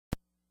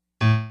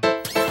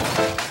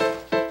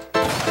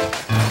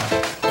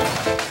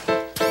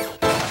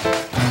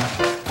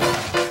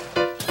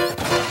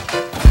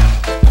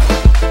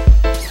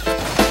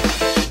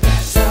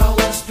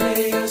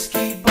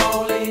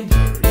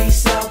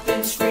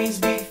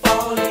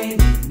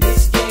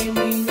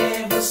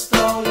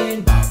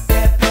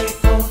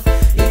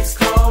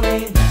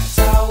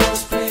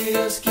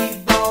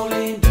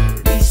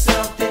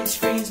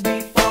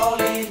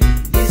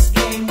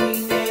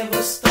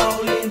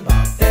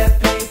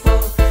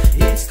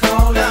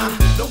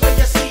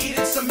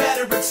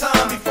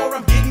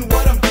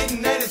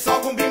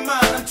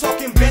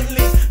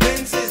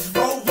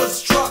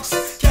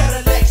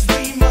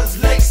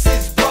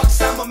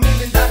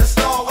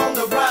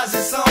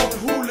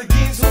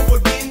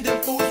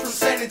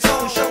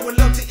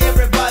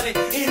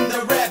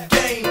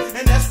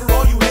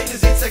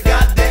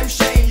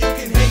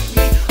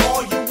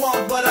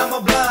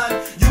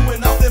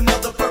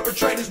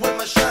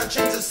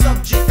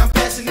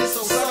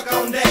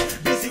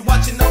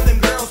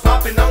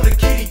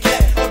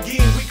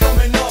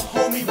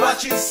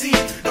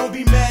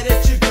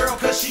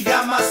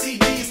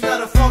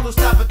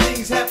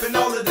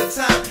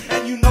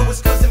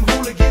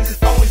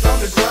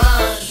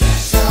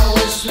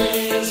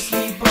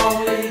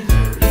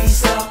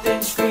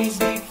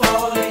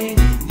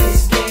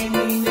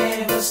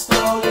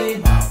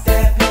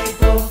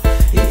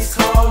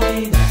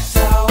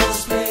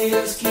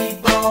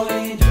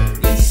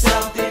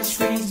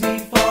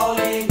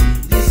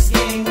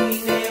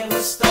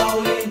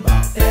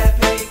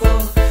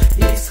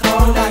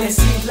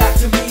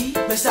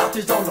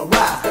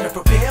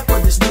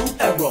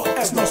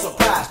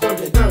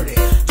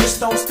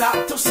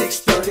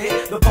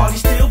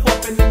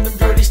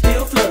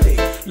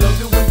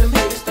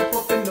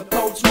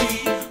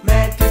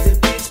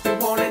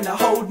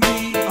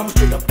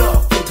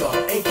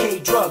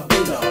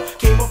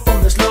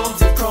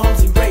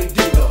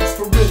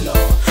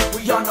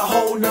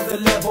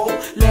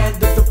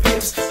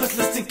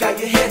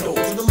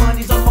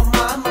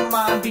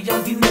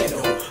young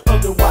dinero.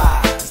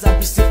 Otherwise, I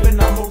be sipping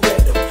on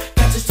Moretto.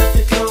 Catch us at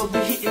the club, we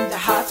hitting the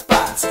hot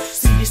spots.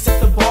 See us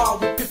at the bar,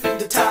 we pipping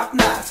the top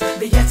knots.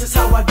 They ask us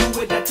how I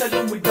do it, I tell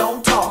them we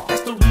don't talk.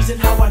 That's the reason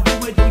how I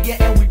do it, oh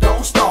yeah, and we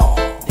don't stall.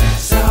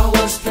 That's how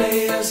us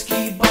players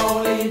keep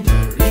ballin'.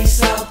 Dirty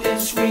South, them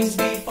screens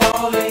be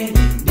fallin'.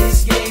 In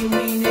this game,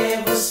 we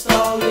never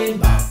stallin'.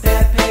 About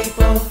that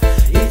paper,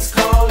 it's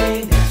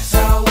callin'. That's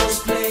how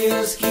us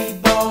players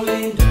keep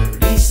ballin'.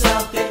 Dirty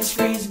South, them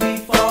screens be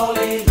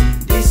fallin'.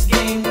 In this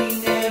game,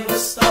 we never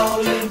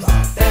stallin'.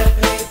 About that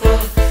paper,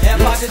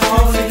 it's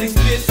callin'.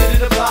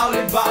 Explicit and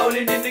ballin',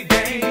 ballin' in the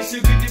game.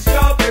 Sugar dip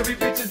shop, every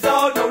bitches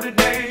all know the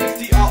names.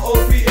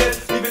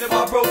 D-R-O-P-S, even if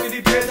I broke it,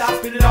 depends. I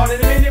spend it all in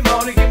a minute,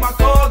 morning, get my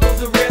car goes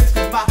to rest.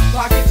 Cause my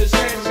pockets are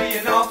shamed,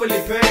 being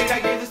awfully paid. I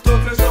gave the store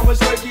clerk so much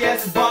work, he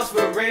asked his boss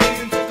for a raise.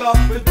 And took off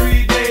for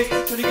 3 days,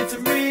 trying to get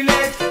some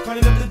relax.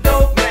 Calling up the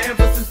dope man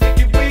for some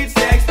sticky weed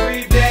stacks.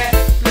 Breathe that,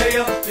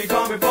 player, they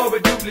call me for a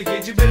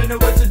duplicate. You better know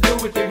what to do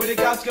with it. When the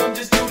cops come,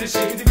 just do the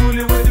shit. If you're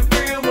fooling with the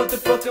real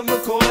motherfucker,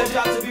 McCoy,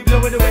 drop to be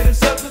blowing away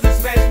them.